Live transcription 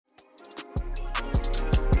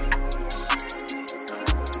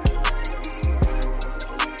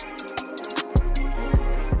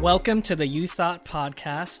Welcome to the You Thought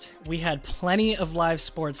podcast. We had plenty of live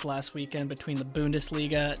sports last weekend between the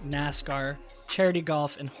Bundesliga, NASCAR, charity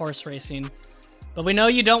golf, and horse racing. But we know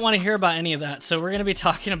you don't want to hear about any of that, so we're going to be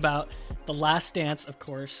talking about The Last Dance, of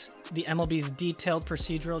course, the MLB's detailed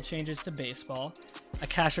procedural changes to baseball, a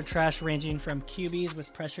cash or trash ranging from QBs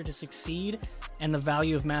with pressure to succeed, and the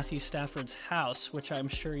value of Matthew Stafford's house, which I'm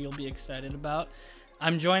sure you'll be excited about.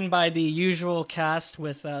 I'm joined by the usual cast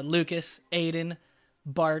with Lucas, Aiden,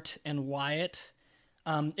 Bart, and Wyatt.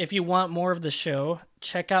 If you want more of the show,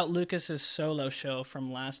 check out Lucas's solo show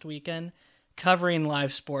from last weekend covering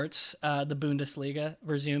live sports, the Bundesliga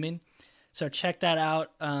resuming. So check that out.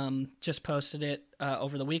 Just posted it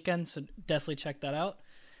over the weekend, so definitely check that out.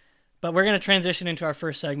 But we're going to transition into our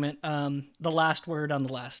first segment, the last word on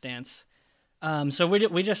The Last Dance. So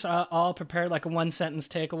we just all prepared like a one-sentence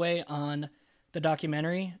takeaway on the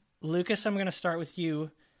documentary. Lucas, I'm going to start with you.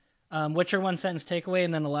 What's your one-sentence takeaway,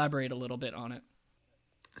 and then elaborate a little bit on it?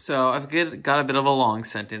 So I've got a bit of a long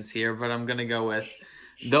sentence here, but I'm going to go with,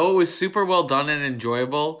 though it was super well done and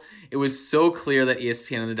enjoyable, it was so clear that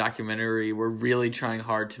ESPN and the documentary were really trying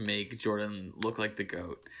hard to make Jordan look like the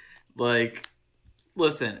GOAT. Like,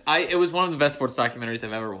 listen, it was one of the best sports documentaries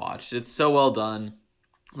I've ever watched. It's so well done.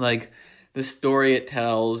 Like, the story it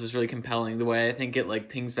tells is really compelling. The way I think it, like,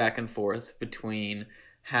 pings back and forth between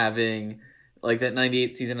having like that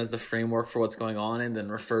 98 season as the framework for what's going on, and then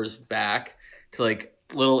refers back to like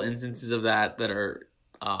little instances of that are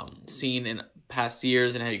seen in past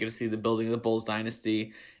years, and how you get to see the building of the Bulls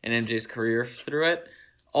dynasty and MJ's career through it.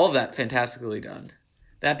 All of that fantastically done.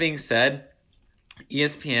 That being said,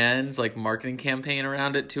 ESPN's like marketing campaign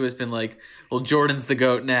around it too has been like, well, Jordan's the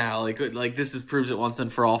GOAT now. Like this proves it once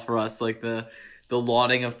and for all for us. Like the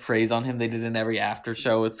lauding of praise on him they did in every after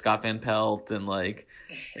show with Scott Van Pelt, and like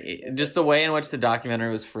just the way in which the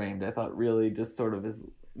documentary was framed, I thought really just sort of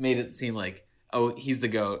made it seem like, oh, he's the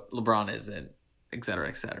GOAT, LeBron isn't, et cetera,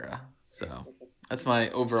 et cetera. So that's my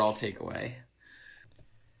overall takeaway.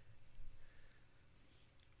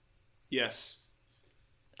 Yes.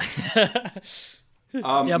 Yeah,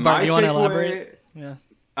 Bart, you want to elaborate? Yeah.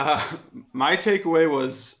 My takeaway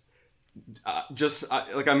was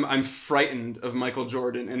I'm frightened of Michael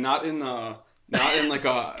Jordan, and not in like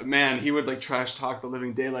a man, he would like trash talk the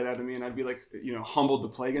living daylight out of me, and I'd be like, humbled to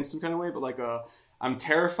play against him kind of way, but like I'm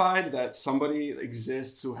terrified that somebody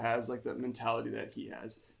exists who has like the mentality that he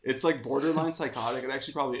has. It's like borderline psychotic. It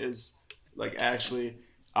actually probably is,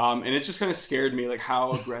 and it just kind of scared me, like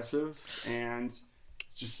how aggressive and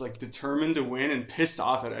just like determined to win and pissed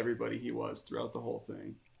off at everybody he was throughout the whole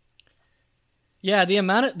thing. Yeah, the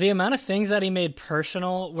amount of things that he made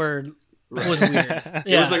personal was weird. Yeah.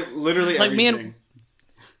 It was like literally like everything. Me and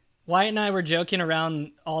Wyatt and I were joking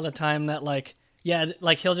around all the time that like, yeah,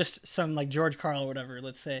 like he'll just some like George Karl or whatever,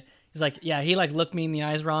 let's say. He's like, yeah, he like looked me in the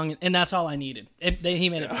eyes wrong, and that's all I needed. He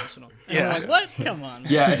made it personal. And we're like, what? Come on.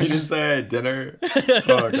 Man. Yeah, he didn't say at dinner.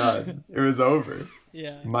 Oh god, it was over.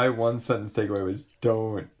 Yeah. My one sentence takeaway was,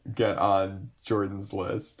 don't get on Jordan's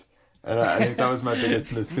list. And I think that was my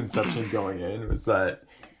biggest misconception going in, was that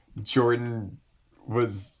Jordan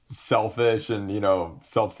was selfish and,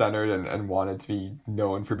 self-centered and wanted to be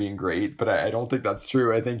known for being great. But I don't think that's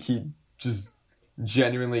true. I think he just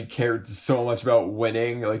genuinely cared so much about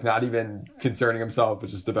winning, like not even concerning himself, but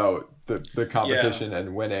just about the competition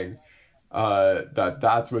and winning.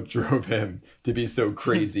 That's what drove him to be so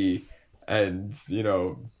crazy and,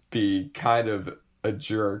 be kind of a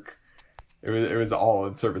jerk. It was all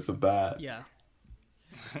in service of that. Yeah.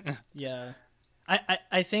 Yeah.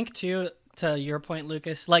 I think too, to your point,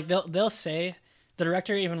 Lucas, like they'll say, the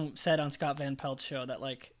director even said on Scott Van Pelt's show that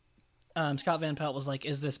like Scott Van Pelt was like,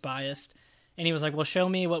 is this biased? And he was like, well, show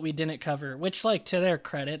me what we didn't cover, which like to their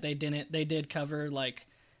credit, they did cover like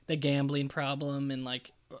the gambling problem and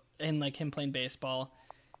like him playing baseball.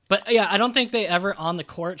 But yeah, I don't think they ever on the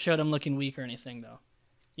court showed him looking weak or anything though.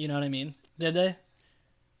 You know what I mean? Did they?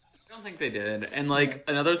 I don't think they did. And like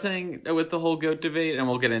another thing with the whole GOAT debate, and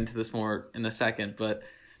we'll get into this more in a second, but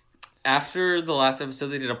after the last episode,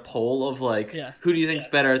 they did a poll of like, who do you think's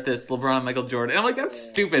better at this, LeBron, Michael Jordan? And I'm like, that's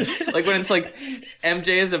stupid. Like when it's like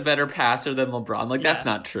MJ is a better passer than LeBron, like that's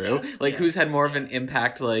not true. Like who's had more of an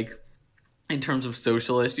impact, like in terms of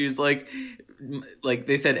social issues, like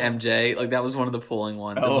they said MJ, like that was one of the polling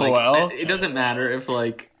ones. Oh, like, well. It doesn't matter if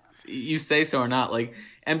like you say so or not. Like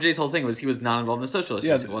MJ's whole thing was he was not involved in the social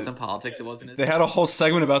issues. It wasn't politics. It wasn't his. They had a whole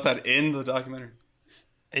segment about that in the documentary.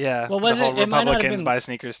 Yeah, well, the whole Republicans buy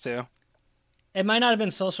sneakers too. It might not have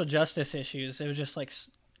been social justice issues. It was just like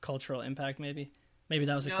cultural impact, maybe. Maybe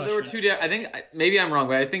that was a question. There were two different. I think maybe I'm wrong,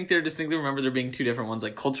 but I think they're distinctly remember there being two different ones,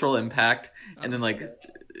 like cultural impact and then like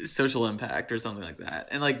social impact or something like that.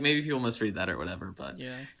 And like maybe people misread that or whatever, but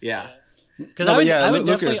yeah. Because I would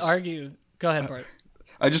definitely argue. Go ahead, Bart.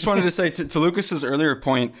 I just wanted to say to Lucas's earlier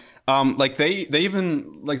point, like they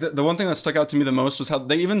even like the one thing that stuck out to me the most was how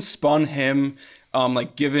they even spun him,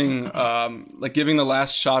 like giving the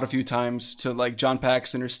last shot a few times to like John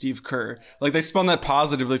Paxson or Steve Kerr. Like they spun that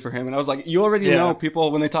positively for him, and I was like, you already know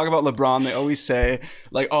people when they talk about LeBron, they always say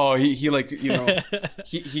like, oh, he like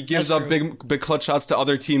he gives up big clutch shots to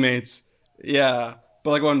other teammates. Yeah,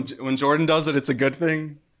 but like when Jordan does it, it's a good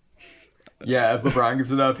thing. Yeah, if LeBron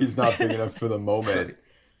gives it up, he's not big enough for the moment.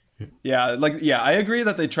 I agree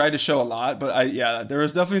that they tried to show a lot, but there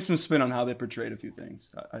was definitely some spin on how they portrayed a few things,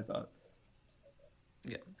 I thought.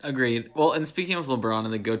 Yeah, agreed. Well, and speaking of LeBron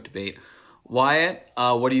and the GOAT debate, Wyatt,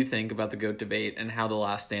 what do you think about the GOAT debate and how The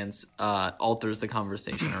Last Dance alters the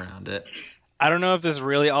conversation around it? I don't know if this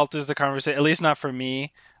really alters the conversation, at least not for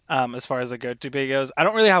me, as far as the GOAT debate goes. I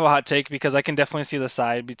don't really have a hot take because I can definitely see the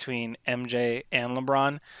side between MJ and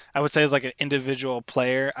LeBron. I would say as like an individual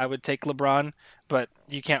player, I would take LeBron, but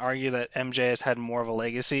you can't argue that MJ has had more of a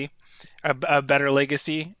legacy, a better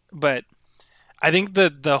legacy. But I think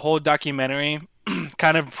the whole documentary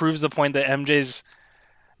kind of proves the point that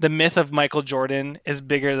the myth of Michael Jordan is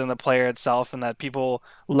bigger than the player itself, and that people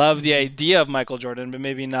love the idea of Michael Jordan, but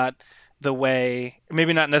maybe not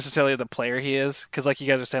necessarily the player he is. Because like you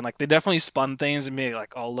guys are saying, like they definitely spun things and made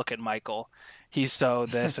like, oh, look at Michael, he's so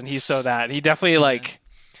this and he's so that. He definitely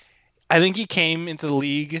I think he came into the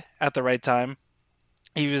league at the right time.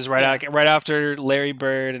 He was right after Larry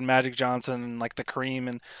Bird and Magic Johnson and like the Kareem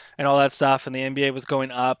and all that stuff, and the NBA was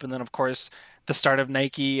going up, and then of course the start of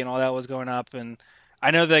Nike and all that was going up. And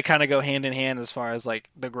I know they kind of go hand in hand as far as like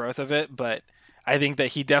the growth of it, but I think that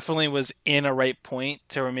he definitely was in a right point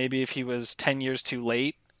to where maybe if he was 10 years too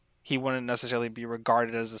late, he wouldn't necessarily be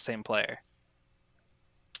regarded as the same player.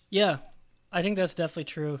 Yeah, I think that's definitely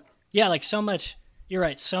true. Yeah, like so much, you're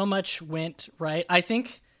right, so much went right. I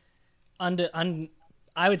think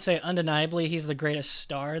I would say undeniably he's the greatest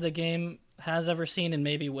star the game has ever seen and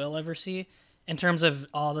maybe will ever see in terms of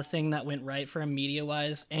all the thing that went right for him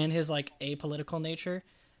media-wise and his like apolitical nature.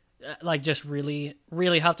 Like just really,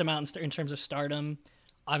 really helped him out in terms of stardom.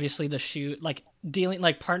 Obviously the shoot, like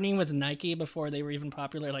partnering with Nike before they were even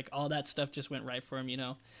popular, like all that stuff just went right for him,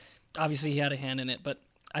 Obviously he had a hand in it, but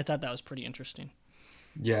I thought that was pretty interesting.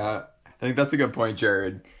 Yeah, I think that's a good point,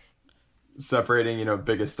 Jared. Separating,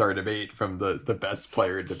 biggest star debate from the best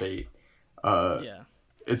player debate.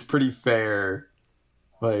 It's pretty fair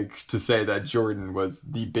to say that Jordan was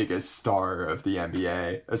the biggest star of the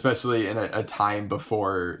NBA, especially in a time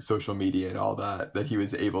before social media and all that he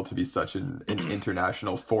was able to be such an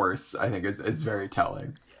international force, I think is very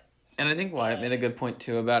telling. And I think Wyatt made a good point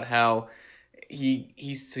too about how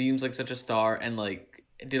he seems like such a star and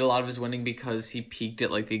did a lot of his winning because he peaked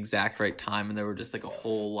at the exact right time, and there were just a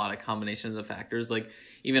whole lot of combinations of factors,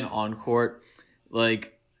 even on court,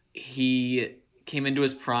 he came into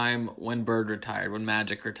his prime when Bird retired, when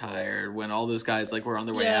Magic retired, when all those guys were on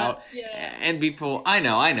their way out. Yeah. And before I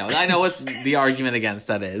know what the argument against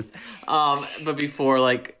that is. But before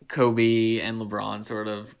Kobe and LeBron sort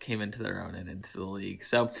of came into their own and into the league.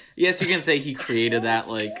 So yes, you can say he created that,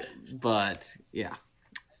 but yeah.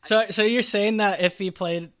 So you're saying that if he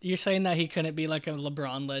played, you're saying that he couldn't be a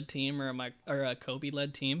LeBron led team or a Kobe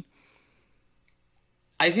led team?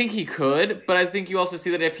 I think he could, but I think you also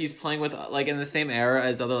see that if he's playing with in the same era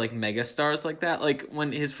as other mega stars like that,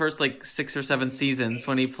 when his first 6 or 7 seasons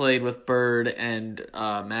when he played with Bird and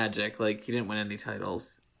Magic, he didn't win any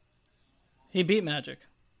titles. He beat Magic.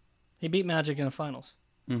 He beat Magic in the finals.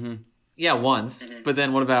 Mm-hmm. Yeah, once. Mm-hmm. But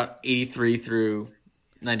then what about 83 through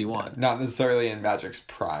 91? Yeah, not necessarily in Magic's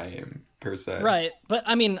prime per se. Right, but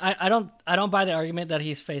I mean, I don't buy the argument that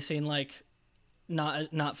he's facing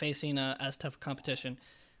not facing as tough a competition.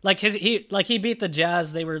 He beat the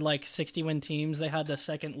Jazz. They were 60-win teams. They had the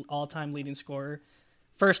second all-time leading scorer,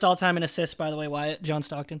 first all-time in assists, by the way, Wyatt, John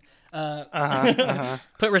Stockton.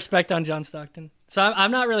 Put respect on John Stockton. So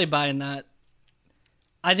I'm not really buying that.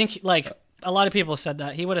 I think a lot of people said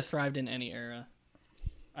that he would have thrived in any era.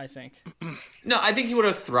 I think. No, I think he would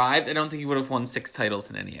have thrived. I don't think he would have won 6 titles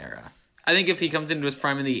in any era. I think if he comes into his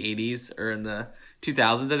prime in the 80s or in the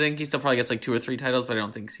 2000s, I think he still probably gets 2 or 3 titles, but I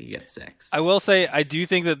don't think he gets 6. I will say I do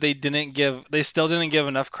think that they still didn't give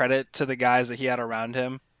enough credit to the guys that he had around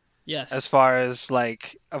him. Yes. As far as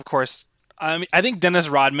of course, I think Dennis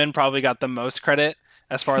Rodman probably got the most credit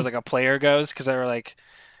as far as a player goes, because they were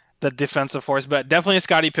the defensive force, but definitely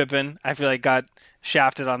Scottie Pippen, I feel got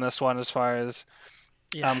shafted on this one as far as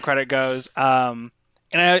credit goes.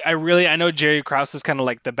 And I know Jerry Krause is kind of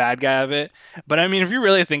like the bad guy of it, but I mean, if you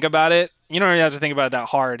really think about it, you don't really have to think about it that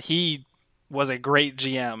hard. He was a great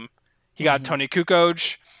GM. He got Tony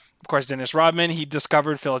Kukoc, of course, Dennis Rodman. He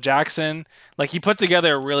discovered Phil Jackson. Like, he put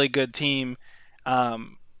together a really good team.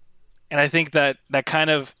 And I think that kind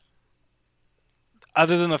of,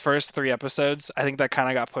 other than the first 3 episodes, I think that kind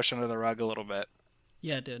of got pushed under the rug a little bit.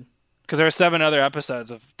 Yeah, it did. Because there were 7 other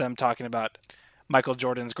episodes of them talking about Michael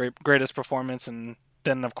Jordan's greatest performance, and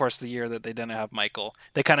then, of course, the year that they didn't have Michael.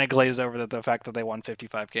 They kind of glazed over the fact that they won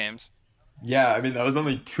 55 games. Yeah, I mean, that was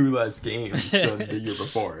only 2 less games than the year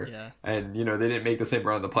before. Yeah. And, you know, they didn't make the same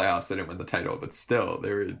run in the playoffs. They didn't win the title, but still,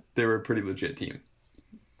 they were a pretty legit team.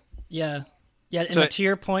 Yeah. Yeah, and So- to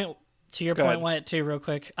your point, Go ahead. Wyatt, too, real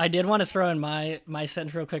quick. I did want to throw in my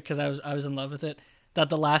sentence real quick because I was in love with it. That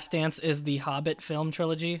The Last Dance is the Hobbit film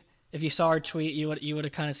trilogy. If you saw our tweet, you would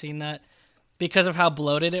have kind of seen that because of how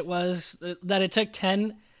bloated it was. That it took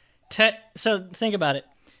 10. So think about it: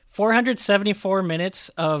 474 minutes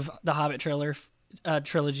of the Hobbit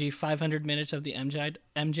trilogy, 500 minutes of the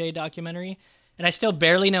MJ documentary, and I still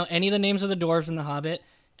barely know any of the names of the dwarves in the Hobbit,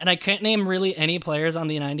 and I can't name really any players on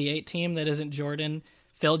the '98 team that isn't Jordan,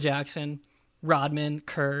 Phil Jackson, Rodman,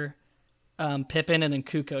 Kerr, Pippen, and then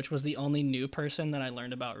Kukoc was the only new person that I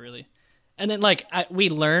learned about, really. And then, like, we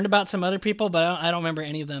learned about some other people, but I don't remember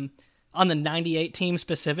any of them on the '98 team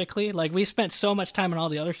specifically. Like, we spent so much time on all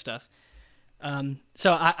the other stuff.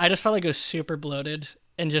 So I just felt like it was super bloated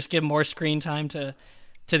and just give more screen time to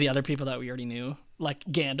the other people that we already knew, like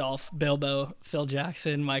Gandalf, Bilbo, Phil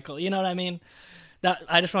Jackson, Michael. You know what I mean? That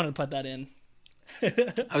I just wanted to put that in.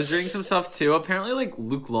 I was reading some stuff too. Apparently, like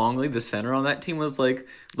Luke Longley, the center on that team, was like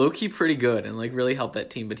low key pretty good and like really helped that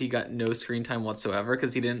team, but he got no screen time whatsoever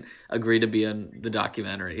because he didn't agree to be in the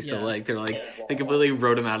documentary. So Yeah. like they completely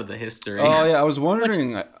wrote him out of the history. Oh yeah, I was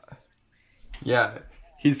wondering. Yeah,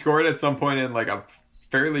 he scored at some point in like a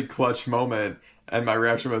fairly clutch moment, and my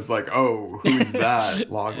reaction was like, "Oh, who's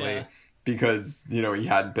that, Longley?" Yeah. Because you know he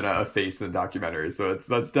hadn't been a face in the documentary, so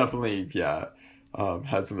that's definitely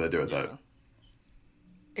has something to do with that.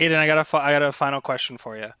 Aiden, I got a final question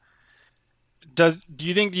for you. Do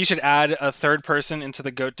you think you should add a third person into the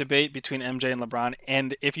GOAT debate between MJ and LeBron?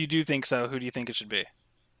 And if you do think so, who do you think it should be?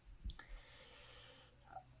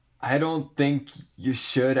 I don't think you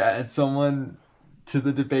should add someone to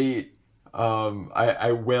the debate.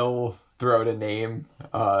 I will throw out a name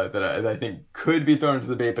that I think could be thrown into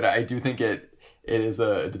the debate, but I do think it is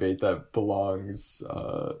a debate that belongs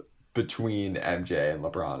between MJ and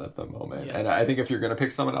LeBron at the moment. Yeah. And I think if you're going to pick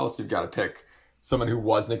someone else, you've got to pick someone who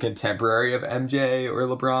wasn't a contemporary of MJ or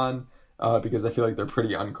LeBron, because I feel like they're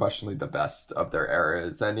pretty unquestionably the best of their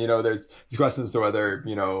eras. And, you know, there's questions as to whether,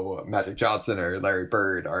 you know, Magic Johnson or Larry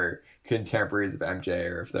Bird are contemporaries of MJ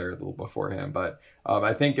or if they're a little before him. But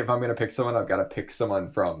I think if I'm going to pick someone, I've got to pick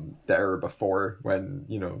someone from the era before when,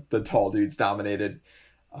 you know, the tall dudes dominated.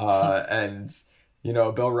 And, you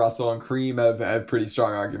know, Bill Russell and Kareem have pretty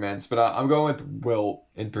strong arguments, but I'm going with Wilt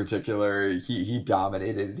in particular. He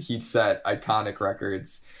dominated. He set iconic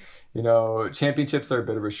records. You know, championships are a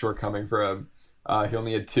bit of a shortcoming for him. He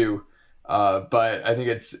only had 2, but I think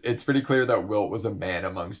it's pretty clear that Wilt was a man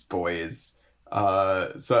amongst boys.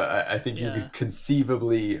 So I think you could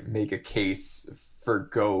conceivably make a case for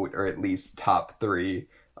GOAT, or at least top 3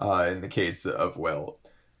 in the case of Wilt.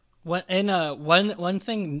 One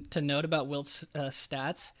thing to note about Wilt's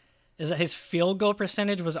stats is that his field goal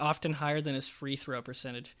percentage was often higher than his free throw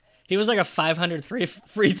percentage. He was like a 503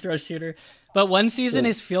 free throw shooter, but one season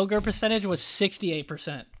his field goal percentage was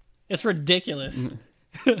 68%. It's ridiculous.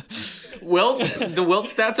 The Wilt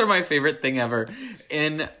stats are my favorite thing ever.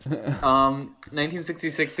 In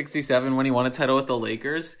 1966-67, when he won a title with the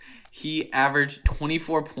Lakers, he averaged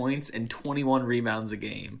 24 points and 21 rebounds a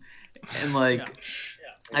game. And like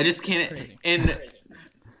I just can't. In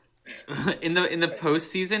the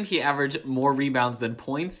postseason, he averaged more rebounds than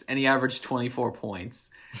points, and he averaged 24 points.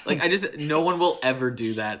 Like no one will ever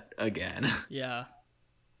do that again. Yeah.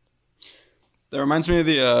 That reminds me of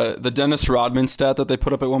the Dennis Rodman stat that they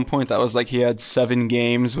put up at one point. That was like he had 7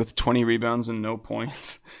 games with 20 rebounds and no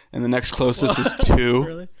points, and the next closest is 2.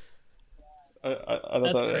 Really? I thought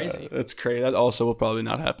That's that, crazy. That's crazy. That also will probably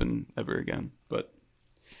not happen ever again. But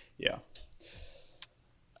yeah.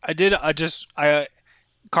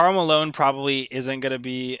 Karl Malone probably isn't going to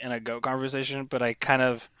be in a GOAT conversation, but I kind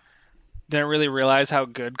of didn't really realize how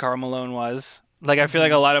good Karl Malone was. Like, I feel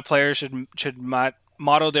like a lot of players should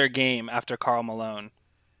model their game after Karl Malone.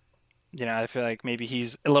 You know, I feel like maybe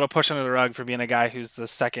he's a little push under the rug for being a guy who's the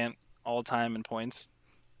second all time in points.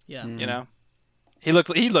 Yeah. You know, he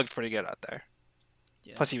looked pretty good out there.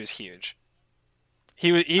 Yeah. Plus, he was huge.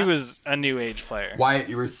 He was a new age player. Wyatt,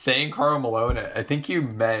 you were saying Karl Malone. I think you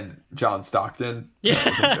meant John Stockton. Yeah.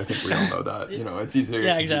 I think we all know that. It's easier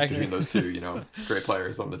Yeah, to choose exactly. between those two, great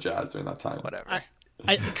players on the Jazz during that time. Whatever.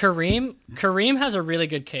 Kareem has a really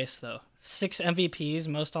good case though. 6 MVPs,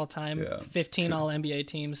 most all time. Yeah. 15 All NBA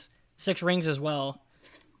teams. 6 rings as well.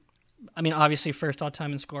 I mean, obviously first all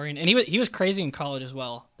time in scoring, and he was crazy in college as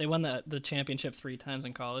well. They won the championship 3 times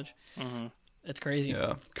in college. Mm-hmm. It's crazy.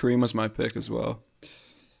 Yeah, Kareem was my pick as well.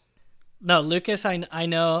 No, Lucas, I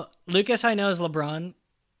know. Lucas, I know is LeBron.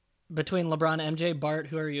 Between LeBron and MJ, Bart,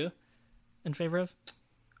 who are you in favor of?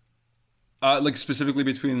 Like specifically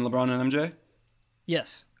between LeBron and MJ.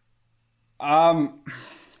 Yes. I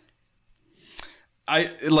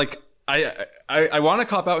want to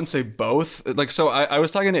cop out and say both. So I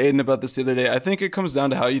was talking to Aiden about this the other day. I think it comes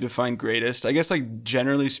down to how you define greatest. I guess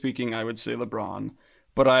generally speaking, I would say LeBron,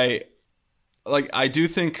 but I do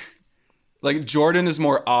think Jordan is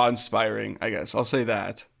more awe-inspiring. I guess I'll say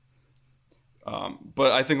that.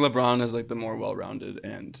 But I think LeBron is the more well-rounded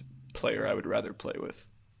and player I would rather play with.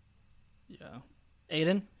 Yeah.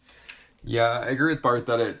 Aiden? Yeah, I agree with Bart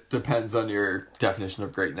that it depends on your definition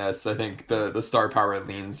of greatness. I think the star power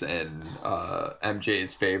leans in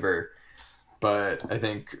MJ's favor, but I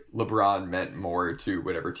think LeBron meant more to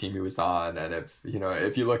whatever team he was on. And if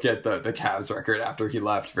you look at the Cavs record after he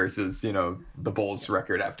left versus the Bulls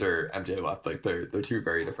record after MJ left, they're two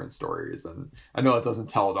very different stories. And I know that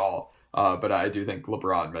doesn't tell it all, but I do think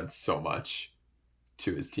LeBron meant so much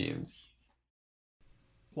to his teams.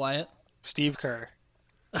 Wyatt? Steve Kerr,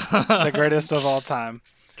 the greatest of all time.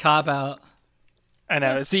 Cop out. I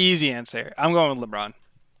know, it's the easy answer. I'm going with LeBron.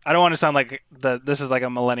 I don't want to sound like this is like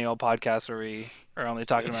a millennial podcast where we are only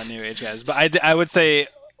talking about new age guys, but I would say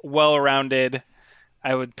well-rounded.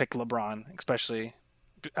 I would pick LeBron, especially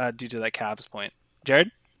due to that Cavs point.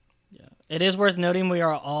 Jared? Yeah. It is worth noting we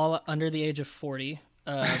are all under the age of 40.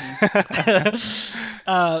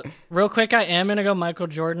 Real quick, I am going to go Michael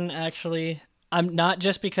Jordan, actually. I'm not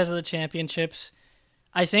just because of the championships.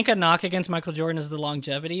 I think a knock against Michael Jordan is the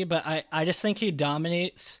longevity, but I just think he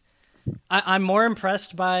dominates. I'm more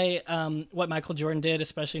impressed by what Michael Jordan did,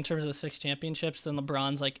 especially in terms of the 6 championships, than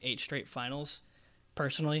LeBron's 8 straight finals,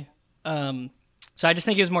 personally. So I just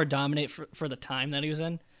think he was more dominant for the time that he was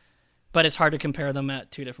in, but it's hard to compare them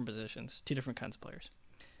at 2 different positions, 2 different kinds of players.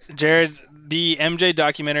 Jared, the MJ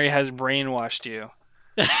documentary has brainwashed you.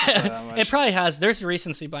 It probably has. There's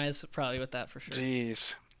recency bias probably with that for sure.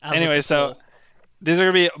 Jeez. As Anyway, with the so poll. these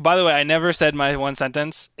are going to be, by the way, I never said my one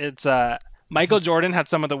sentence. It's Michael Jordan had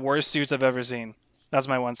some of the worst suits I've ever seen. That's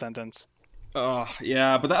my one sentence.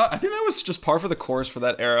 Yeah, but I think that was just par for the course for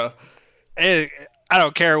that era. I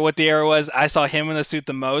don't care what the era was. I saw him in the suit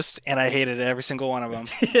the most, and I hated every single one of them.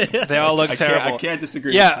 They all looked terrible. I can't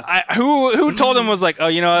disagree. Yeah, who told him was oh,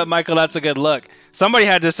 you know what, Michael, that's a good look. Somebody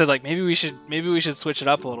had to say maybe we should switch it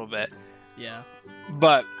up a little bit. Yeah.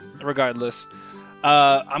 But regardless,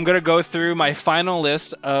 I'm gonna go through my final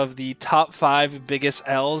list of the top 5 biggest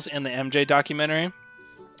L's in the MJ documentary.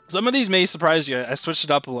 Some of these may surprise you. I switched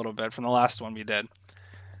it up a little bit from the last one we did.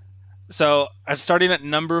 So I'm starting at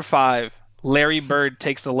number 5. Larry Bird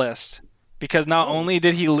takes the list because not only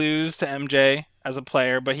did he lose to MJ as a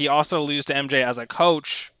player, but he also lose to MJ as a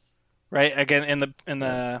coach. Right, again in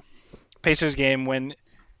the Pacers game when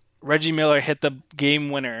Reggie Miller hit the game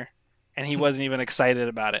winner, and he wasn't even excited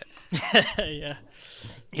about it. Yeah.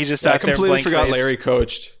 He just sat there. I completely forgot blank-faced. Larry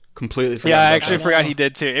coached. Completely forgot. Yeah, I about actually that. forgot he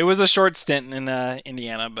did too. It was a short stint in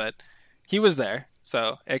Indiana, but he was there,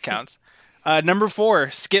 so it counts. Number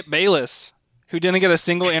 4, Skip Bayless, who didn't get a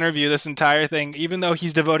single interview this entire thing, even though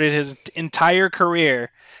he's devoted his entire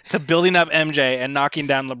career to building up MJ and knocking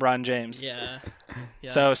down LeBron James. Yeah.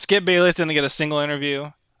 So Skip Bayless didn't get a single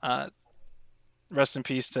interview. Rest in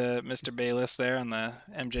peace to Mr. Bayless there on the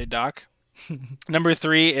MJ doc. Number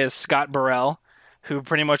 3 is Scott Burrell, who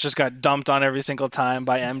pretty much just got dumped on every single time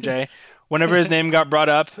by MJ. Whenever his name got brought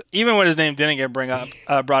up, even when his name didn't get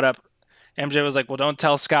brought up, MJ was like, well, don't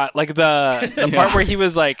tell Scott. Like the part where he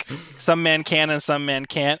was like, some man can and some man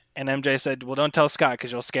can't. And MJ said, well, don't tell Scott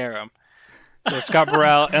because you'll scare him. So Scott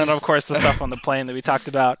Burrell, and of course the stuff on the plane that we talked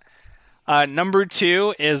about. Number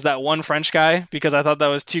 2 is that one French guy, because I thought that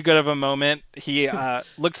was too good of a moment. He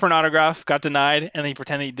looked for an autograph, got denied, and he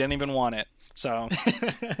pretended he didn't even want it. So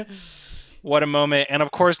what a moment. And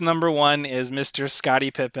of course, number 1 is Mr.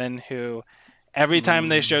 Scottie Pippen, who every time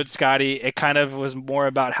they showed Scottie, it kind of was more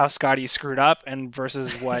about how Scottie screwed up and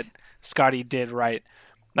versus what Scottie did right.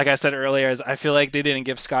 Like I said earlier, I feel like they didn't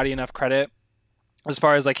give Scottie enough credit as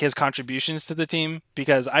far as like his contributions to the team,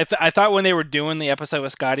 because I thought when they were doing the episode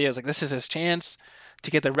with Scottie, I was like, this is his chance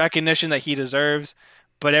to get the recognition that he deserves.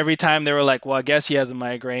 But every time they were like, well, I guess he has a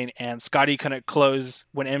migraine, and Scotty couldn't close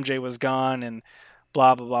when MJ was gone, and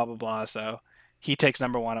blah, blah, blah, blah, blah. So he takes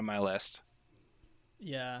number one on my list.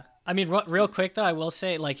 Yeah. I mean, real quick, though, I will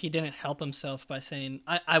say, like, he didn't help himself by saying,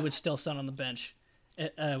 I would still sit on the bench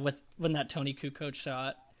when that Tony Kukoc saw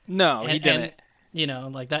it. No, he didn't. And, you know,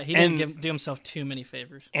 like that, he didn't do himself too many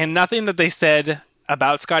favors. And nothing that they said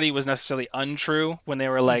about Scotty was necessarily untrue when they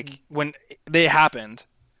were like, when they happened.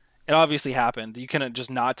 It obviously happened. You couldn't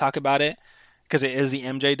just not talk about it because it is the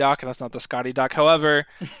MJ doc and that's not the Scotty doc. However,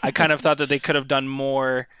 I kind of thought that they could have done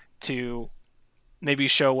more to maybe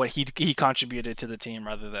show what he contributed to the team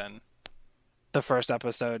rather than the first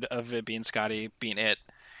episode of it being Scotty being it.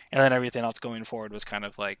 And then everything else going forward was kind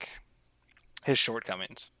of like his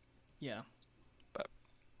shortcomings. Yeah. But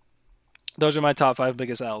those are my top 5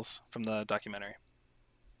 biggest L's from the documentary.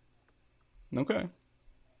 Okay.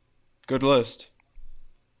 Good list.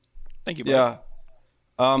 Thank you, bud. Yeah.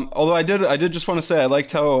 Although I did just want to say I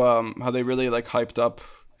liked how they really like hyped up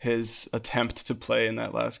his attempt to play in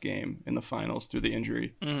that last game in the finals through the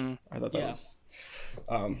injury. Mm-hmm. I thought that was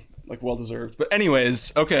like well deserved. But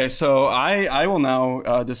anyways, okay, so I will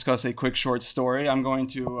now discuss a quick short story. I'm going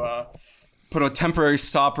to put a temporary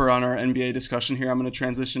stopper on our NBA discussion here. I'm going to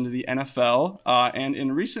transition to the NFL. And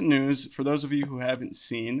in recent news, for those of you who haven't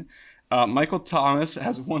seen, Michael Thomas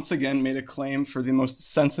has once again made a claim for the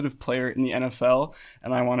most sensitive player in the NFL,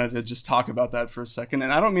 and I wanted to just talk about that for a second.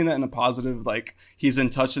 And I don't mean that in a positive, like he's in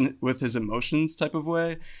touch with his emotions type of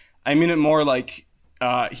way. I mean it more like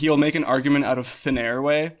he'll make an argument out of thin air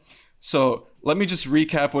way. So let me just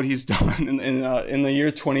recap what he's done in the year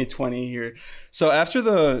 2020 here. So after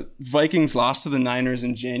the Vikings lost to the Niners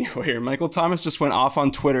in January, Michael Thomas just went off on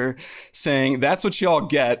Twitter saying that's what y'all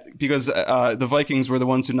get because the Vikings were the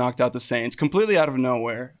ones who knocked out the Saints completely out of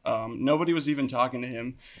nowhere. Nobody was even talking to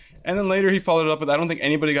him. And then later he followed it up with, I don't think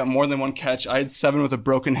anybody got more than one catch. I had 7 with a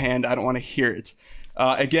broken hand. I don't want to hear it.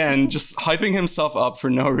 Again, just hyping himself up for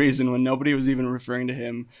no reason when nobody was even referring to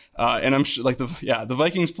him. And I'm sure, like the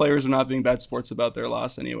Vikings players are not being bad sports about their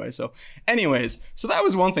loss anyway. So that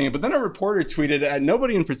was one thing. But then a reporter tweeted at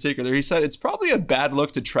nobody in particular. He said, it's probably a bad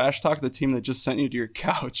look to trash talk the team that just sent you to your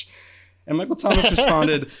couch. And Michael Thomas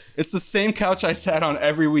responded, it's the same couch I sat on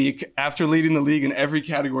every week after leading the league in every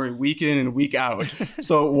category week in and week out.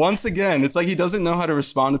 So once again, it's like he doesn't know how to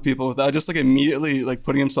respond to people without just like immediately like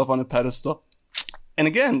putting himself on a pedestal. And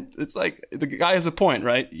again, it's like the guy has a point,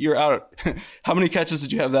 right? You're out. How many catches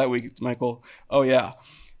did you have that week, Michael? Oh, yeah.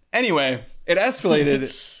 Anyway, it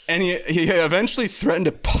escalated, and he eventually threatened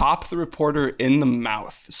to pop the reporter in the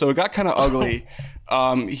mouth. So it got kind of ugly.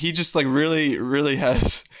 He just like really, really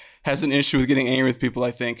has an issue with getting angry with people,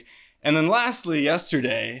 I think. And then lastly,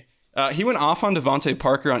 yesterday, he went off on Devontae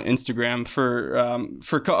Parker on Instagram for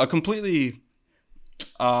a completely...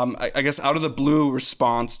 I guess out of the blue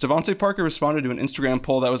response. Devontae Parker responded to an Instagram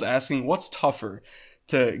poll that was asking what's tougher,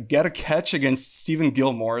 to get a catch against Stephen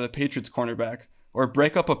Gilmore, the Patriots cornerback, or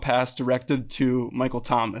break up a pass directed to Michael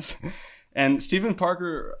Thomas. And Devontae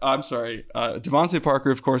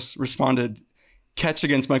Parker, of course, responded catch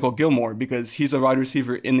against Michael Gilmore because he's a wide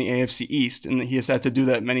receiver in the AFC East and he has had to do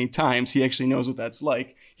that many times. He actually knows what that's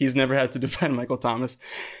like. He's never had to defend Michael Thomas.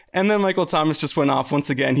 And then Michael Thomas just went off once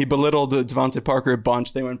again. He belittled Devontae Parker a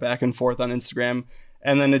bunch. They went back and forth on Instagram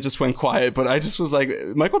and then it just went quiet. But I just was like,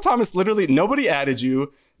 Michael Thomas, literally nobody added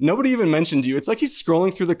you. Nobody even mentioned you. It's like he's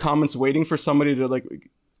scrolling through the comments waiting for somebody to like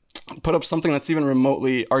put up something that's even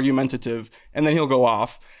remotely argumentative and then he'll go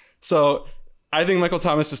off. So I think Michael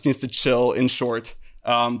Thomas just needs to chill, in short.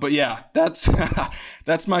 But yeah, that's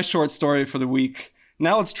that's my short story for the week.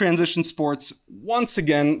 Now let's transition sports once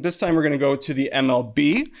again. This time we're going to go to the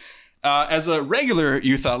MLB. As a regular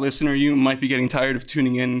You Thought listener, you might be getting tired of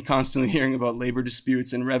tuning in and constantly hearing about labor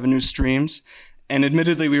disputes and revenue streams. And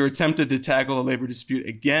admittedly, we were tempted to tackle a labor dispute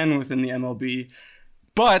again within the MLB.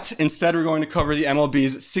 But instead, we're going to cover the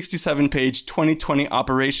MLB's 67-page 2020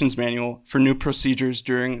 operations manual for new procedures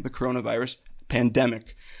during the coronavirus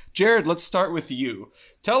pandemic. Jared, let's start with you.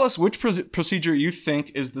 Tell us which procedure you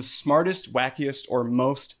think is the smartest, wackiest, or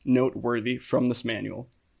most noteworthy from this manual.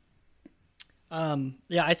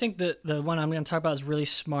 Yeah, I think the one I'm going to talk about is really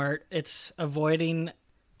smart. It's avoiding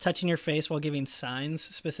touching your face while giving signs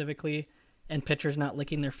specifically, and pitchers not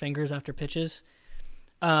licking their fingers after pitches.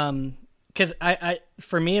 Because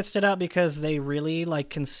for me, it stood out because they really like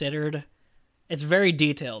considered. It's very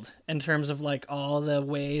detailed in terms of like all the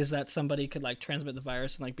ways that somebody could like transmit the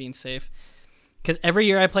virus and like being safe. Because every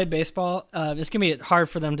year I played baseball, it's gonna be hard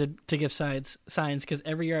for them to give signs. Because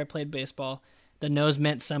every year I played baseball, the nose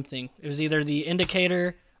meant something. It was either the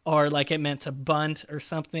indicator or like it meant to bunt or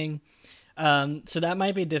something. So that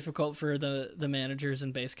might be difficult for the managers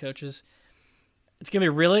and base coaches. It's going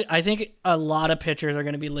to be really, I think a lot of pitchers are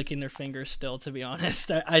going to be licking their fingers still, to be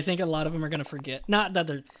honest. I think a lot of them are going to forget. Not that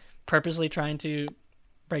they're purposely trying to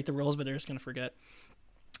break the rules, but they're just going to forget.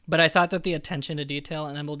 But I thought that the attention to detail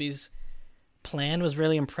in MLB's plan was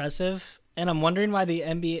really impressive. And I'm wondering why the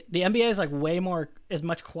NBA is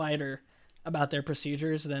much quieter about their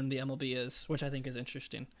procedures than the MLB is, which I think is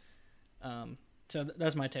interesting. So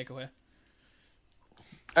that's my takeaway.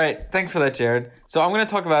 All right, thanks for that, Jared. So I'm going to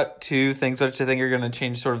talk about two things which I think are going to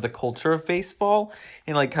change sort of the culture of baseball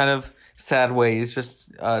in like kind of sad ways,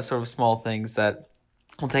 just sort of small things that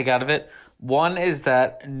we'll take out of it. One is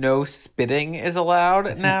that no spitting is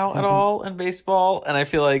allowed now at all in baseball, and I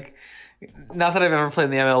feel like, not that I've ever played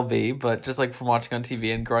in the MLB, but just like from watching on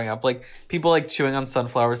TV and growing up, like people like chewing on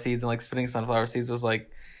sunflower seeds and like spitting sunflower seeds was like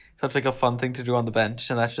such like a fun thing to do on the bench,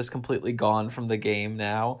 and that's just completely gone from the game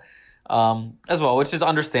now. As well, which is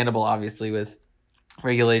understandable, obviously, with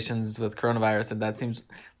regulations with coronavirus, and that seems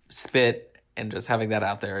spit and just having that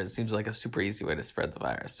out there, it seems like a super easy way to spread the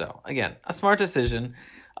virus. So again, a smart decision.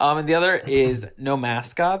 And the other is no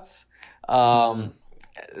mascots,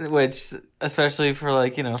 which especially for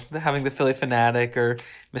like, you know, having the Philly Fanatic or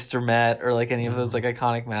Mr. Met or like any of those like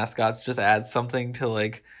iconic mascots just adds something to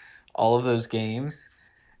like all of those games,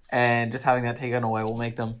 and just having that taken away will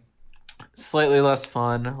make them slightly less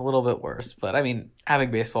fun, a little bit worse. But I mean,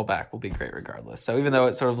 having baseball back will be great regardless. So even though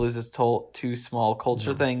it sort of loses two small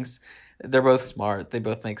culture things, they're both smart. They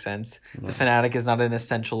both make sense. The Fanatic is not an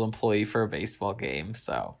essential employee for a baseball game,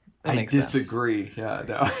 so that makes sense. I disagree. Yeah,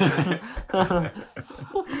 no.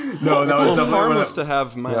 No, that was it's harmless to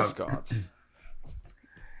have mascots.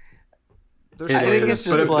 I think it's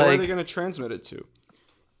just where are like, they going to transmit it to?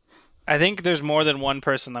 I think there's more than one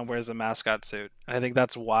person that wears a mascot suit. I think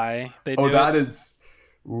that's why they do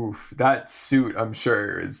that suit, I'm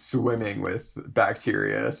sure, is swimming with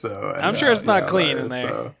bacteria. So I'm sure it's not clean in there.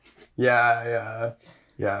 So, yeah.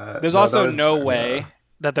 There's also no way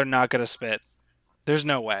that they're not going to spit. There's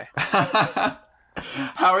no way. How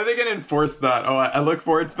are they going to enforce that? Oh, I look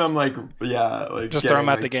forward to them, just throw them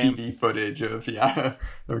out the game. TV footage of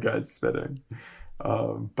guys spitting.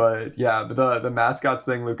 But the mascots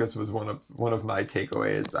thing, Lucas, was one of my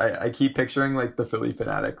takeaways. I keep picturing like the Philly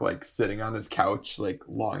Fanatic like sitting on his couch, like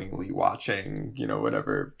longingly watching, you know,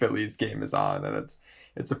 whatever Phillies game is on, and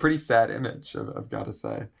it's a pretty sad image, I've got to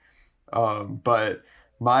say. But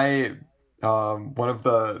my one of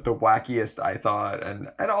the wackiest, I thought, and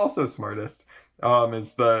also smartest,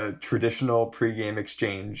 is the traditional pregame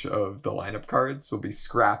exchange of the lineup cards will be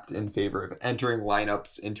scrapped in favor of entering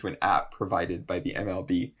lineups into an app provided by the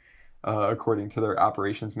MLB, according to their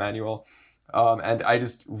operations manual. And I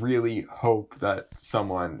just really hope that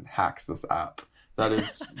someone hacks this app. That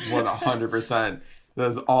is 100%. That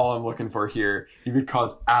is all I'm looking for here. You could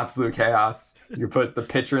cause absolute chaos. You could put the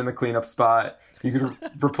pitcher in the cleanup spot. You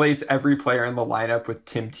could replace every player in the lineup with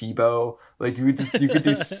Tim Tebow. Like you could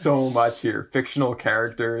do so much here. Fictional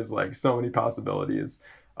characters, like so many possibilities.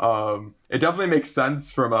 It definitely makes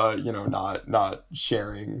sense from a, you know, not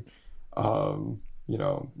sharing, you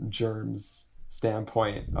know, germs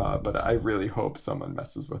standpoint. But I really hope someone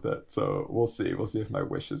messes with it. So we'll see. We'll see if my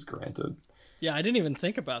wish is granted. Yeah, I didn't even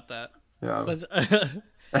think about that. Yeah. But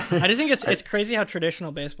I just think it's crazy how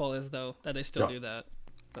traditional baseball is, though, that they still do that.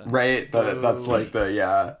 But, right, that's like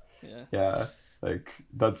the like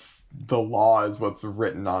that's the law is what's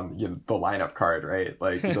written on, you know, the lineup card, right?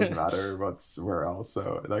 Like it doesn't matter what's where else,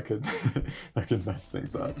 so that could mess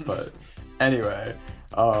things up. But anyway,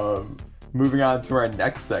 moving on to our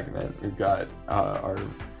next segment, we've got our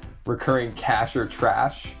recurring cash or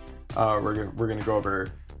trash. We're gonna go over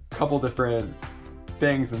a couple different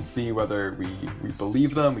things and see whether we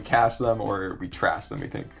believe them, we cash them, or we trash them.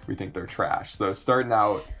 We think they're trash. So starting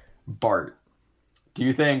out, Bart, do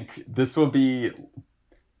you think this will be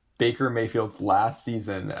Baker Mayfield's last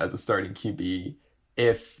season as a starting QB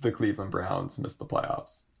if the Cleveland Browns miss the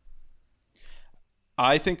playoffs?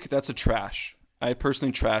 I think that's a trash. I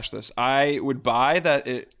personally trash this. I would buy that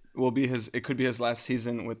it could be his last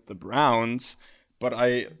season with the Browns. But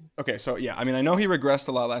I know he regressed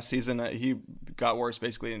a lot last season. He got worse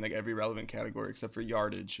basically in like every relevant category except for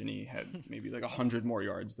yardage, and he had maybe like 100 more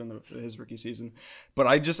yards than his rookie season. But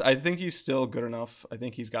I think he's still good enough. I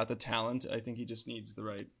think he's got the talent. I think he just needs the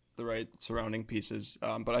right surrounding pieces.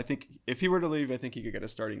 But I think if he were to leave, I think he could get a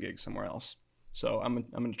starting gig somewhere else. So I'm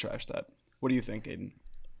going to trash that. What do you think, Aiden?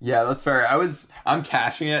 Yeah, that's fair. I'm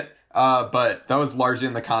cashing it, but that was largely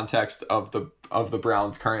in the context of the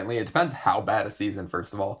Browns currently. It depends how bad a season,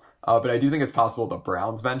 first of all. But I do think it's possible the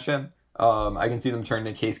Browns bench him. I can see them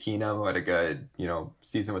turning to Case Keenum, who had a good,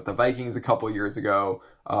 season with the Vikings a couple years ago.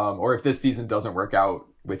 Or if this season doesn't work out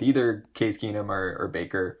with either Case Keenum or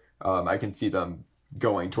Baker, I can see them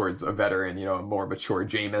going towards a veteran, a more mature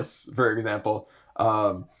Jameis, for example.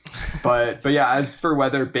 But yeah, as for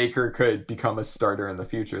whether Baker could become a starter in the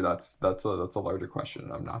future, that's a larger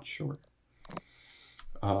question. I'm not sure.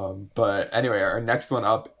 But anyway, our next one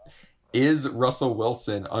up is Russell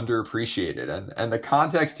Wilson underappreciated, and the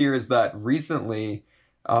context here is that recently,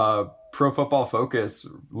 Pro Football Focus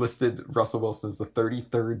listed Russell Wilson as the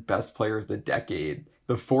 33rd best player of the decade,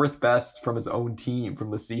 the 4th best from his own team,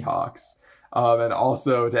 from the Seahawks. And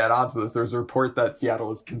also, to add on to this, there's a report that Seattle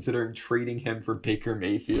was considering trading him for Baker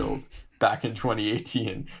Mayfield back in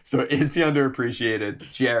 2018. So is he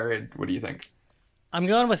underappreciated? Jared, what do you think? I'm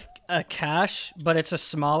going with cash, but it's a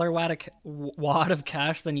smaller wad of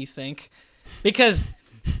cash than you think. Because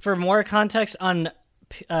for more context, on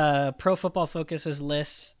Pro Football Focus's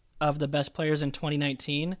list of the best players in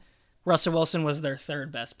 2019, Russell Wilson was their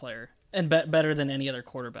 3rd best player and better than any other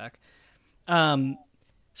quarterback.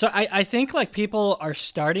 So I think like people are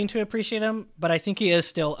starting to appreciate him, but I think he is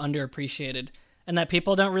still underappreciated, and that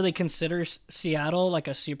people don't really consider Seattle like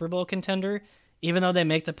a Super Bowl contender, even though they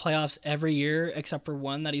make the playoffs every year except for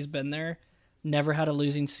one that he's been there, never had a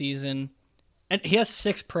losing season, and he has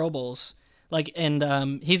 6 Pro Bowls.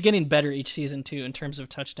 And he's getting better each season too in terms of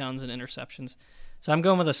touchdowns and interceptions. So I'm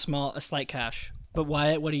going with a slight cash. But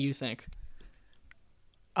Wyatt, what do you think?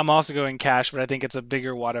 I'm also going cash, but I think it's a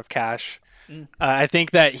bigger wad of cash. I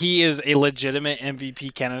think that he is a legitimate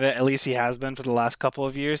MVP candidate. At least he has been for the last couple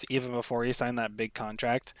of years, even before he signed that big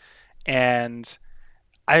contract. And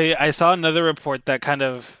I saw another report that kind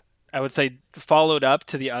of, I would say, followed up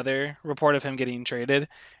to the other report of him getting traded.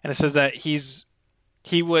 And it says that the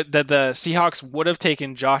Seahawks would have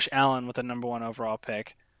taken Josh Allen with the number 1 overall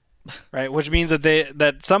pick. Right, which means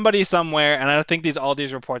that somebody somewhere, and I don't think all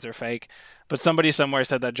these reports are fake, but somebody somewhere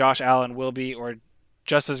said that Josh Allen will be or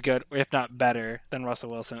just as good, if not better, than Russell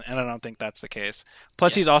Wilson, and I don't think that's the case.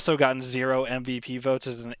 Plus, He's also gotten 0 MVP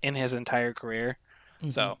votes in his entire career,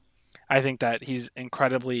 so I think that he's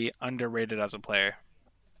incredibly underrated as a player.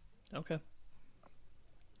 Okay.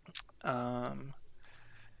 All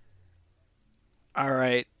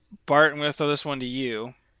right, Bart, I'm going to throw this one to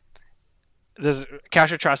you. This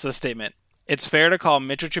Cash or Trust this statement. It's fair to call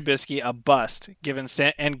Mitchell Trubisky a bust,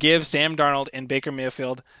 and give Sam Darnold and Baker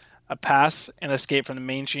Mayfield a pass and escape from the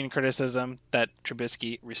mainstream criticism that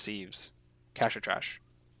Trubisky receives. Cash or trash?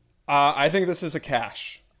 I think this is a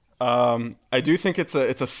cash. I do think it's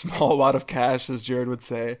a small lot of cash, as Jared would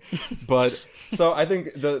say, but so I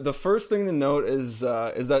think the first thing to note is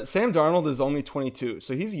that Sam Darnold is only 22,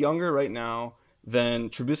 so he's younger right now than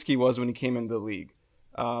Trubisky was when he came into the league.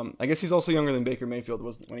 I guess he's also younger than Baker Mayfield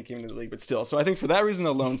was when he came into the league, but still. So I think for that reason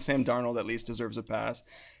alone, Sam Darnold at least deserves a pass.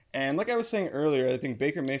 And like I was saying earlier, I think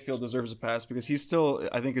Baker Mayfield deserves a pass because he's still,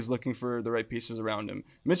 I think, is looking for the right pieces around him.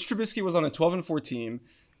 Mitch Trubisky was on a 12-4 team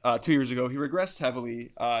 2 years ago. He regressed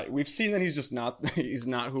heavily. We've seen that he's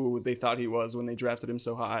not who they thought he was when they drafted him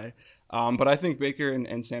so high. But I think Baker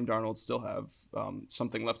and Sam Darnold still have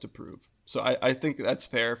something left to prove. So I think that's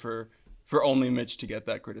fair for only Mitch to get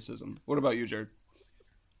that criticism. What about you, Jared?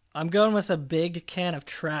 I'm going with a big can of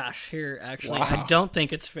trash here, actually. Wow. I don't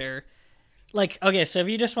think it's fair. Okay, so if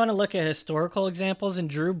you just want to look at historical examples, in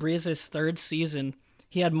Drew Brees' 3rd season,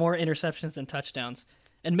 he had more interceptions than touchdowns.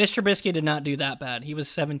 And Mr. Trubisky did not do that bad. He was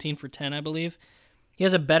 17 for 10, I believe. He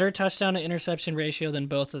has a better touchdown to interception ratio than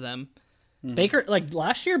both of them. Mm-hmm. Baker,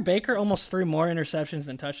 last year, Baker almost threw more interceptions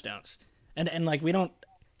than touchdowns. And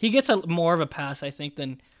he gets more of a pass, I think,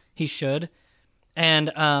 than he should.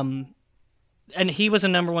 And he was a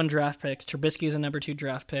number 1 draft pick. Trubisky is a number 2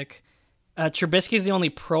 draft pick. Trubisky is the only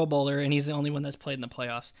Pro Bowler, and he's the only one that's played in the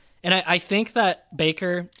playoffs. And I think that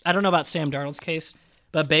Baker, I don't know about Sam Darnold's case,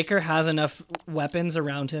 but Baker has enough weapons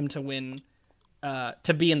around him to win,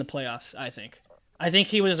 to be in the playoffs, I think. I think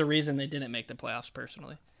he was the reason they didn't make the playoffs,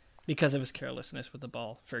 personally, because of his carelessness with the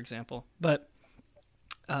ball, for example. But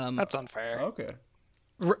that's unfair. Okay.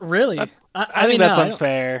 Really? I think that's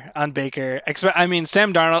unfair on Baker.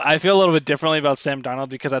 Sam Darnold, I feel a little bit differently about Sam Darnold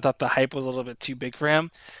because I thought the hype was a little bit too big for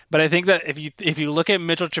him. But I think that if you look at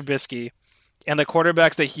Mitchell Trubisky and the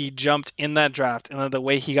quarterbacks that he jumped in that draft and the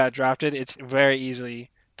way he got drafted, it's very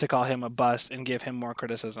easy to call him a bust and give him more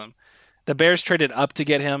criticism. The Bears traded up to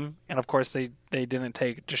get him, and of course they didn't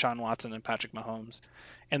take Deshaun Watson and Patrick Mahomes.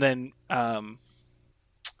 And then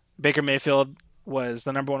Baker Mayfield was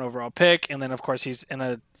the number 1 overall pick, and then of course he's in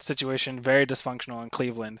a situation very dysfunctional in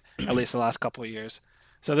Cleveland, at least the last couple of years.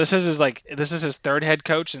 So this is his 3rd head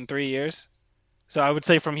coach in 3 years. So I would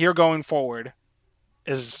say from here going forward,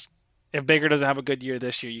 is if Baker doesn't have a good year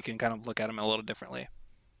this year, you can kind of look at him a little differently.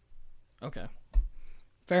 Okay,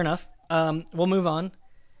 fair enough. We'll move on.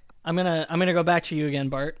 I'm gonna go back to you again,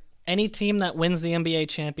 Bart. Any team that wins the NBA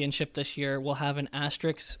championship this year will have an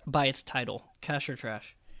asterisk by its title. Cash or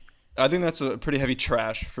trash? I think that's a pretty heavy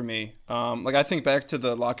trash for me. I think back to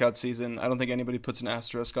the lockout season. I don't think anybody puts an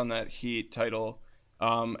asterisk on that Heat title.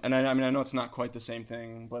 And I know it's not quite the same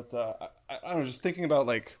thing, but I don't know. Just thinking about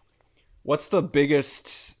what's the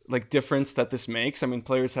biggest difference that this makes? I mean,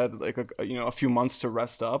 players had a few months to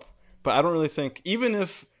rest up, but I don't really think, even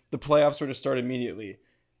if the playoffs were to start immediately,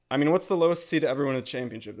 I mean, what's the lowest seed to ever win a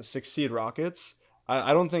championship? The 6th seed Rockets.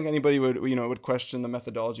 I don't think anybody would question the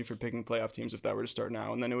methodology for picking playoff teams if that were to start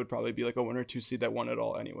now, and then it would probably be a 1 or 2 seed that won it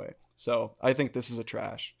all anyway. So I think this is a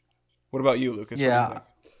trash. What about you, Lucas? Yeah, what do you think?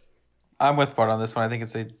 I'm with Bart on this one. I think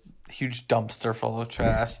it's a huge dumpster full of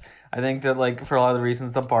trash. I think that for a lot of the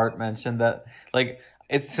reasons that Bart mentioned, that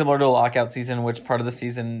it's similar to a lockout season in which part of the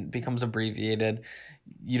season becomes abbreviated.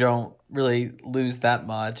 You don't really lose that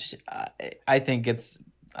much. I think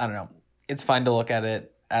I don't know. It's fine to look at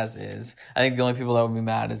it as is. I think the only people that would be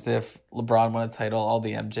mad is if LeBron won a title, all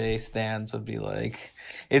the MJ stands would be like,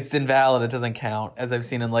 it's invalid, it doesn't count. As I've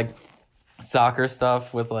seen in soccer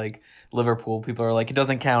stuff with Liverpool, people are it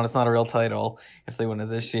doesn't count, it's not a real title if they win it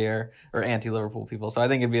this year, or anti-Liverpool people. So I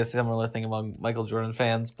think it'd be a similar thing among Michael Jordan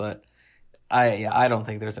fans, but I don't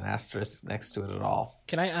think there's an asterisk next to it at all.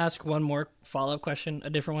 Can I ask one more follow-up question, a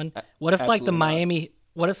different one? What if Absolutely the not. Miami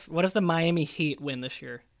what if the Miami Heat win this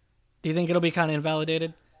year? Do you think it'll be kind of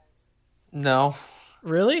invalidated? No.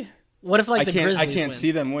 Really? What if the Grizzlies I can't win?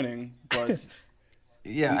 see them winning, but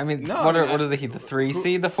Yeah, I mean, No, what I mean, are the Heat? The 3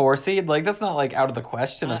 seed, the 4 seed? That's not out of the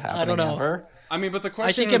question of happening I don't know. ever. I mean, but the question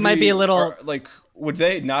I think would it might be a little- would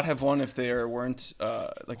they not have won if there weren't an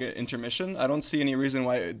intermission? I don't see any reason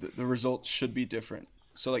why the result should be different.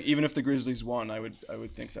 So even if the Grizzlies won, I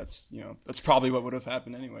would think that's probably what would have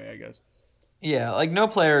happened anyway, I guess. Yeah, no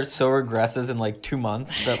player so regresses in 2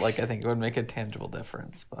 months that I think it would make a tangible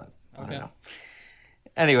difference, but I don't know.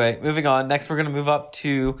 Anyway, moving on. Next, we're going to move up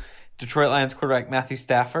to Detroit Lions quarterback Matthew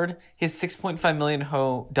Stafford. His $6.5 million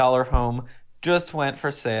home just went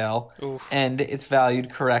for sale, and it's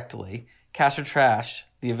valued correctly. Cash or trash,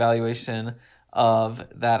 the evaluation of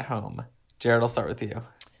that home. Jared, I'll start with you.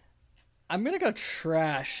 I'm going to go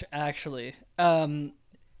trash, actually.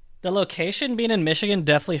 The location being in Michigan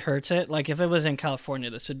definitely hurts it. If it was in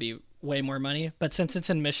California, this would be way more money. But since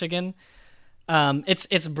it's in Michigan,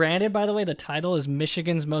 it's branded, by the way, the title is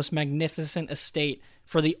Michigan's Most Magnificent Estate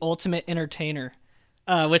for the Ultimate Entertainer,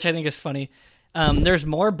 which I think is funny. There's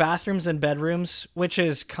more bathrooms than bedrooms, which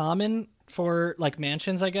is common for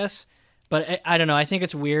mansions, I guess. But I don't know. I think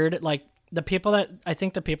it's weird. The people that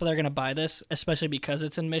are going to buy this, especially because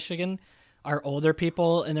it's in Michigan, are older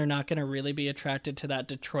people, and they're not going to really be attracted to that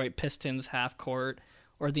Detroit Pistons half court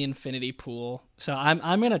or the infinity pool. So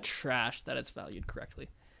I'm going to trash that it's valued correctly.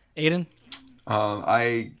 Aiden?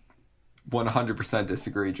 I 100%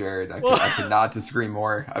 disagree, Jared. I could not disagree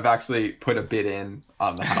more. I've actually put a bid in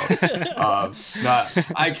on the house.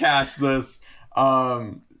 I cashed this.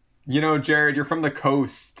 Jared, you're from the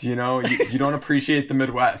coast, you don't appreciate the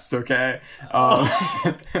Midwest, okay?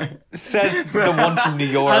 Says the one from New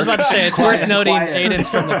York. I was about to say, it's worth noting quiet. Aiden's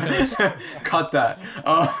from the coast. Cut that.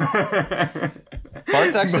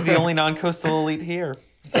 Bart's actually the only non-coastal elite here.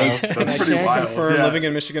 So That's I pretty can wild. confirm Yeah. living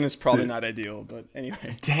in Michigan is probably not ideal, but anyway.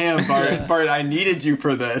 Damn, Bart, I needed you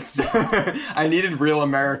for this. I needed real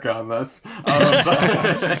America on this.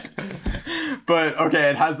 But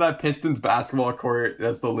okay, it has that Pistons basketball court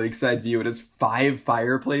as the lakeside view. It has 5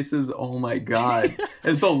 fireplaces. Oh my god.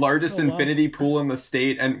 It's the largest infinity pool in the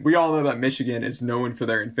state, and we all know that Michigan is known for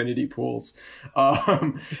their infinity pools.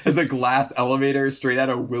 There's a glass elevator straight out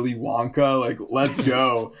of Willy Wonka. Let's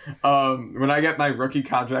go. When I get my rookie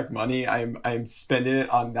contract money, I'm spending it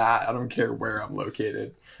on that. I don't care where I'm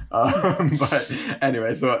located. But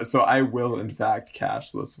anyway, so I will in fact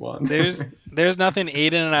cash this one. There's nothing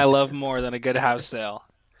Aiden and I love more than a good house sale.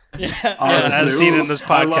 Yeah. Honestly, as seen in this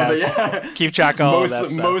I love podcast. it, yeah. Keep track of all of that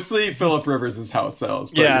stuff. Mostly Phillip Rivers' house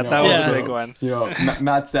sales. But, Yeah, that was a big one.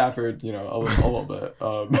 Matt Stafford, a little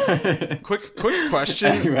bit. Quick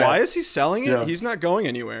question. Anyway. Why is he selling it? Yeah. He's not going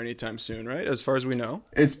anywhere anytime soon, right? As far as we know.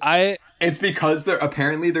 It's because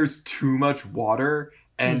there's too much water,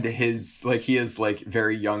 and he has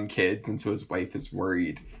very young kids, and so his wife is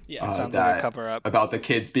worried. Yeah, it sounds like a cover up about the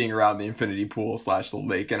kids being around the infinity pool / the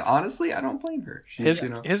lake. And honestly, I don't blame her. His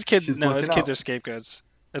kids, she's no, looking his kids out. are scapegoats.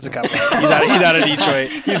 It's a cover up. He's out of Detroit.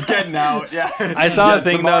 He's getting out. Yeah. I saw a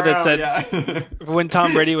thing though that tomorrow, said when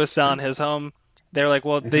Tom Brady was selling his home, They're like,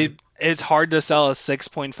 well, it's hard to sell a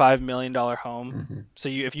 $6.5 million home. So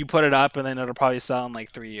if you put it up, and then it'll probably sell in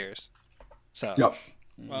like 3 years. So Yep.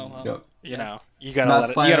 Well, Yep. you know, you Matt's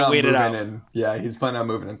gotta planning on wait it out. moving he's planning on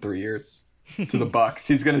moving in 3 years to the Bucks.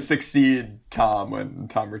 He's gonna succeed Tom when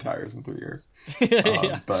Tom retires in 3 years.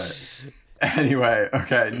 But anyway,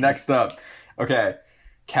 okay. Next up, okay.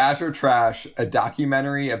 Cash or trash, a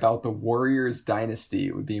documentary about the Warriors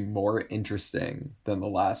dynasty would be more interesting than The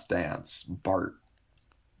Last Dance. Bart,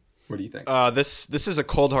 what do you think? This is a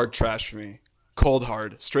cold hard trash for me. Cold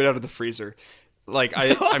hard, straight out of the freezer. Like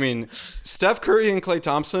I mean, Steph Curry and Klay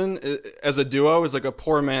Thompson as a duo is like a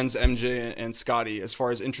poor man's MJ and Scotty as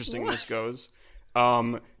far as interestingness goes.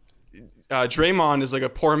 Draymond is like a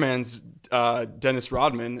poor man's Dennis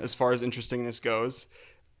Rodman as far as interestingness goes.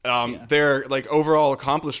 Their like overall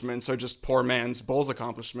accomplishments are just poor man's Bulls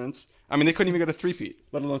accomplishments. I mean, they couldn't even get a three-peat,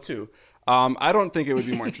 let alone two. I don't think it would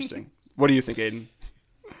be more interesting. What do you think, Aiden?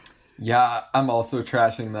 Yeah, I'm also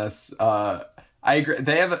trashing this. I agree.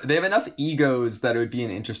 They have enough egos that it would be an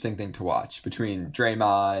interesting thing to watch between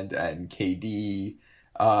Draymond and KD.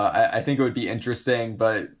 I think it would be interesting,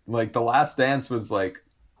 but like The Last Dance was like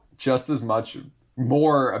just as much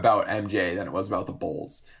more about MJ than it was about the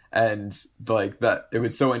Bulls. And like that, it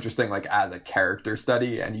was so interesting, like as a character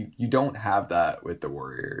study, and you don't have that with the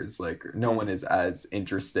Warriors. Like no one is as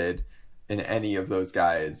interested in any of those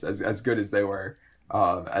guys as good as they were,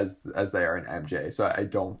 as they are in MJ. So I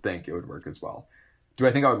don't think it would work as well. Do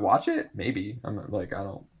I think I would watch it? Maybe. I'm like I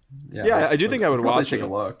don't. Yeah, I do think I would watch take it. a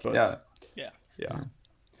look. But...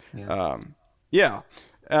 Yeah.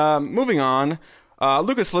 Moving on.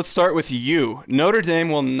 Lucas, let's start with you. Notre Dame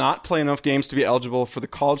will not play enough games to be eligible for the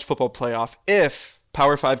college football playoff if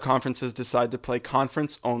Power 5 conferences decide to play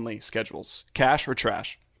conference-only schedules. Cash or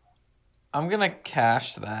trash? I'm going to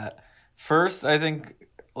cash that. First, I think,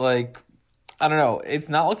 like, I don't know. It's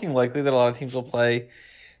not looking likely that a lot of teams will play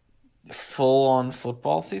full-on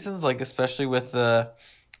football seasons, like especially with the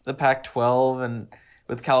Pac-12 and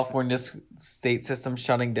with California's state system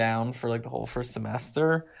shutting down for like the whole first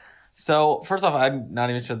semester. So, first off, I'm not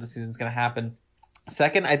even sure the season's going to happen.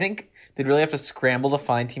 Second, I think they'd really have to scramble to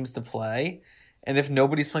find teams to play. And if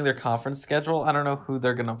nobody's playing their conference schedule, I don't know who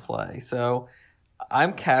they're going to play. So,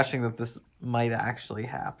 I'm cashing that this might actually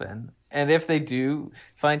happen. And if they do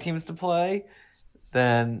find teams to play,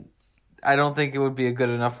 then I don't think it would be a good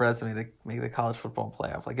enough resume to make the college football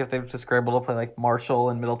playoff. Like, if they have to scramble to play, like, Marshall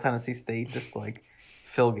and Middle Tennessee State just to, like,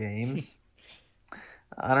 fill games.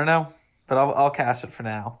 I don't know. But I'll cash it for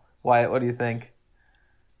now. Wyatt, what do you think?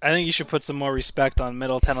 I think you should put some more respect on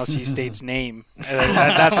Middle Tennessee State's name.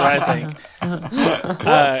 That's what I think.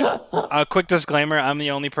 A quick disclaimer, I'm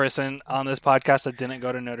the only person on this podcast that didn't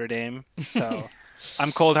go to Notre Dame. So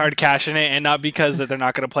I'm cold hard cashing it, and not because that they're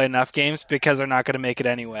not going to play enough games, because they're not going to make it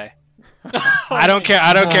anyway. I don't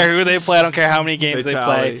care who they play. I don't care how many games they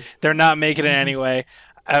play. They're not making it anyway.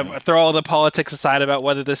 Throw all the politics aside about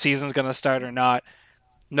whether the season's going to start or not.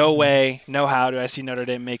 No way, no how do I see Notre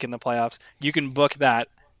Dame making the playoffs. You can book that.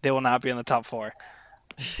 They will not be in the top 4.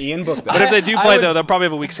 Ian booked that. But if they do play, though, they'll probably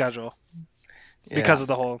have a weak schedule because of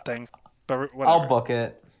the whole thing. But whatever. I'll book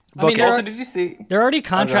it. Also, did you see? They're already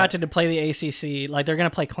contracted to play the ACC. Like, they're going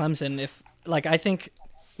to play Clemson. If, like, I think,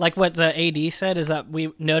 like what the AD said is that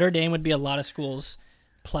Notre Dame would be a lot of schools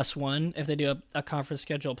 +1 if they do a conference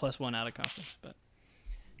schedule +1 out of conference. But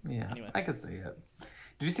yeah, anyway. I could see it.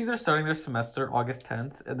 Did you see they're starting their semester August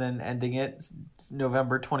 10th and then ending it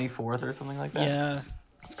November 24th or something like that? Yeah.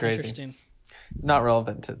 It's crazy. Interesting. Not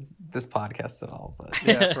relevant to this podcast at all, but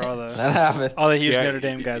Yeah, for all that happened. the huge Notre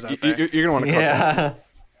Dame guys out there. You're going to want to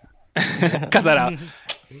cut that. Cut that out.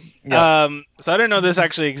 Yeah. So I didn't know this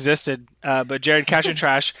actually existed, but Jared, cash or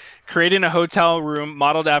trash, creating a hotel room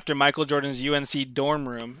modeled after Michael Jordan's UNC dorm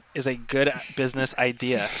room is a good business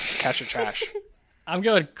idea. Cash or trash? I'm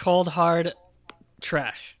going cold, hard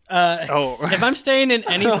trash. If I'm staying in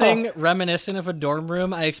anything reminiscent of a dorm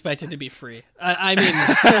room, I expect it to be free. I mean,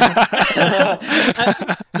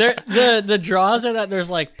 the draws are that there's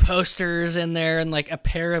like posters in there and like a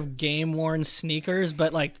pair of game-worn sneakers,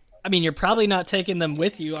 but like, I mean, you're probably not taking them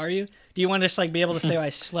with you, are you? Do you want to just like be able to say, I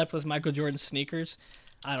slept with Michael Jordan's sneakers?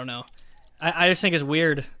 I don't know. I just think it's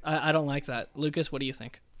weird. I don't like that. Lucas, what do you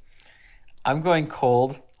think? I'm going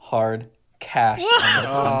cold, hard, cash on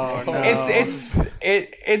this one. No.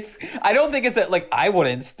 It's I don't think it's like I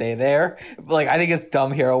wouldn't stay there. Like, I think it's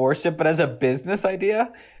dumb hero worship, but as a business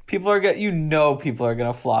idea, people are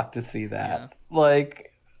gonna flock to see that. Yeah.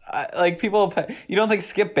 Like, like people, you don't think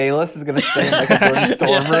Skip Bayless is going to stay in like a Jordan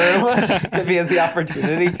Storm room if he has the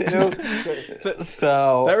opportunity to?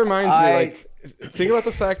 So that reminds me, like, think about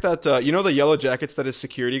the fact that you know the yellow jackets that his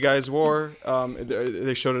security guys wore.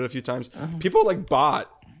 They showed it a few times. People like bought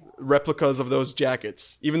replicas of those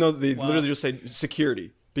jackets, even though they literally just say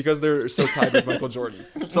security because they're so tied with Michael Jordan.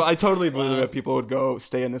 So I totally believe that people would go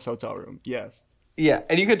stay in this hotel room. Yes. Yeah,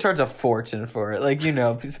 and you could charge a fortune for it. Like, you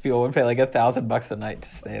know, people would pay like $1,000 a night to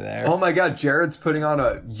stay there. Oh my God, Jared's putting on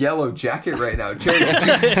a yellow jacket right now. Jared,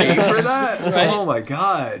 did you pay for that? Right? Oh my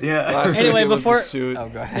God, yeah. Anyway, before Oh,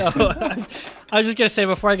 go ahead. no, I was just gonna say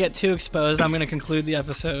before I get too exposed, I'm gonna conclude the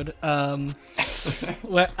episode.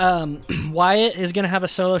 Wyatt is gonna have a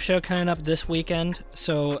solo show coming up this weekend,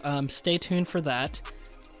 so stay tuned for that.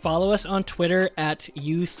 Follow us on Twitter at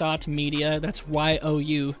YouThoughtMedia. That's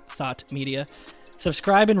YOU Thought Media.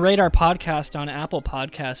 Subscribe and rate our podcast on Apple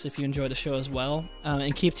Podcasts if you enjoy the show as well.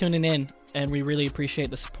 And keep tuning in. And we really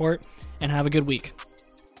appreciate the support. And have a good week.